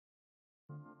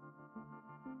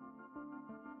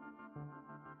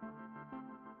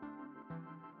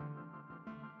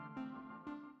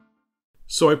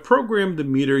So I programmed the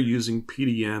meter using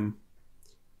PDM,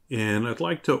 and I'd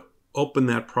like to open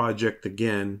that project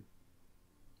again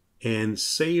and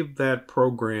save that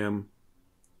program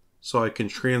so I can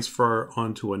transfer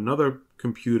onto another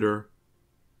computer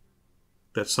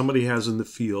that somebody has in the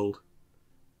field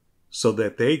so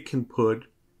that they can put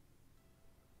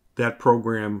that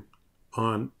program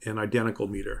on an identical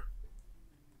meter.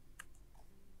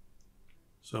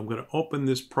 So I'm going to open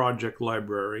this project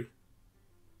library,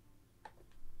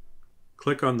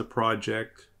 click on the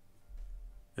project,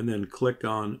 and then click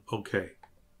on OK.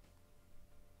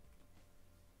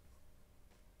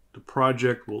 The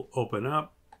project will open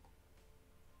up,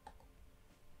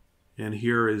 and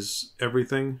here is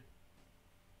everything.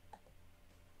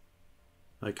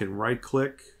 I can right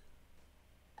click,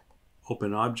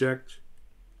 open object,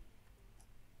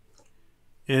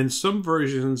 and some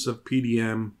versions of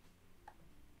PDM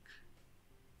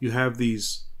you have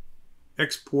these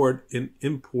export and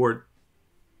import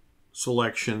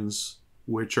selections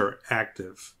which are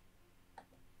active.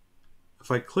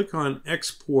 If I click on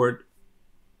export,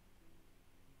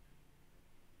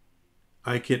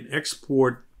 I can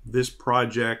export this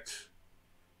project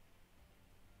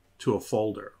to a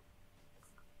folder.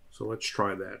 So let's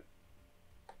try that.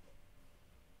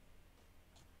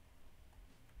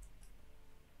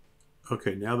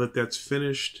 Okay, now that that's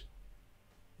finished,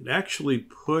 it actually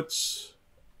puts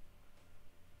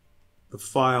the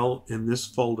file in this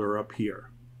folder up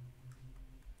here.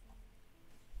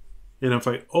 And if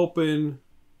I open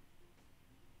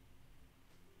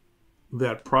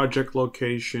that project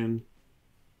location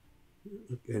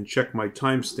and check my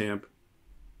timestamp,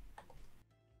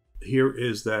 here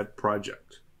is that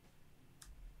project.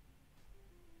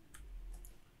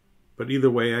 But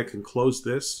either way, I can close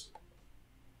this.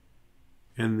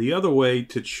 And the other way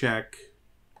to check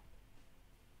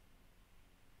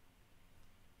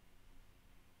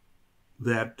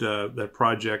that that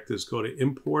project is go to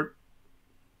import,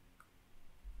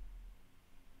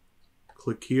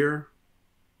 click here,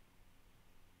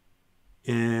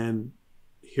 and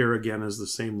here again is the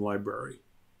same library.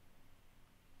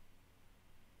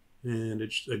 And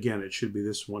again, it should be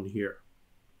this one here.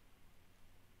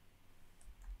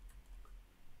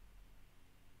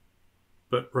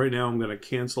 But right now I'm going to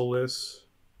cancel this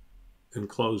and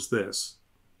close this.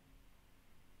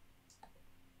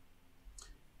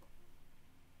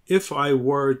 If I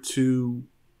were to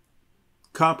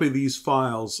copy these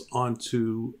files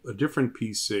onto a different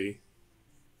PC,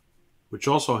 which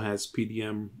also has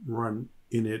PDM run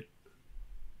in it,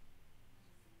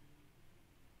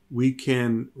 we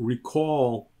can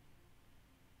recall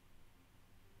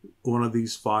one of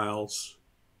these files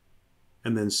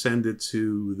and then send it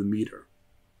to the meter.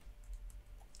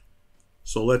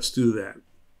 So let's do that.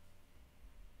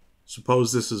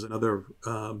 Suppose this is another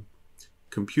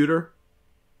computer,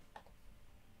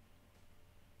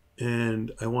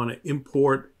 and I want to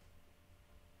import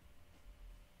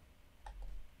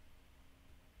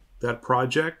that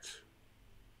project.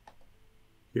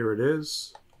 Here it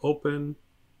is, open,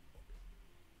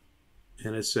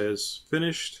 and it says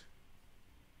finished.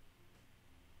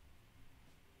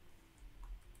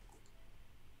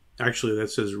 Actually, that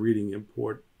says reading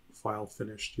import file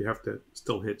finished. You have to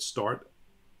still hit start.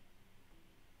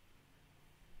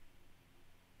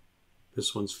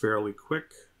 This one's fairly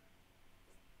quick.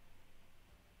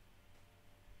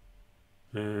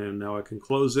 And now I can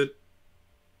close it.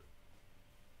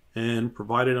 And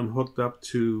provided I'm hooked up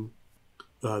to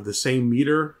the same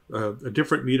meter, a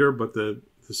different meter, but the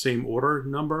same order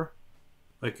number,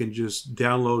 I can just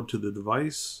download to the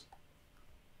device.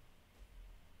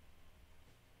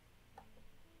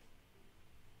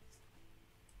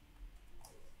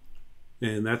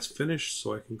 And that's finished,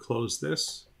 so I can close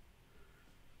this.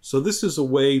 So this is a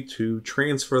way to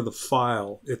transfer the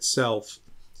file itself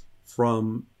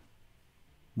from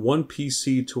one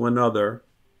PC to another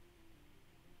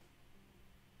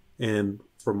and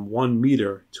from one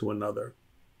meter to another.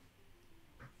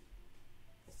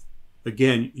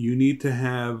 Again, you need to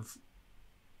have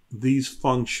these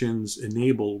functions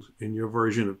enabled in your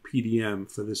version of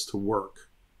PDM for this to work.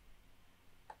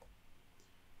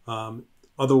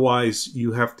 Otherwise,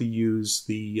 you have to use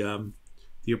the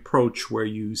approach where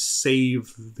you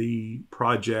save the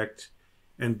project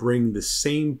and bring the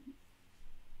same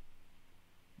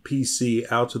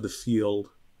PC out to the field.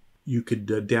 You could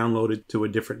download it to a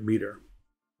different meter.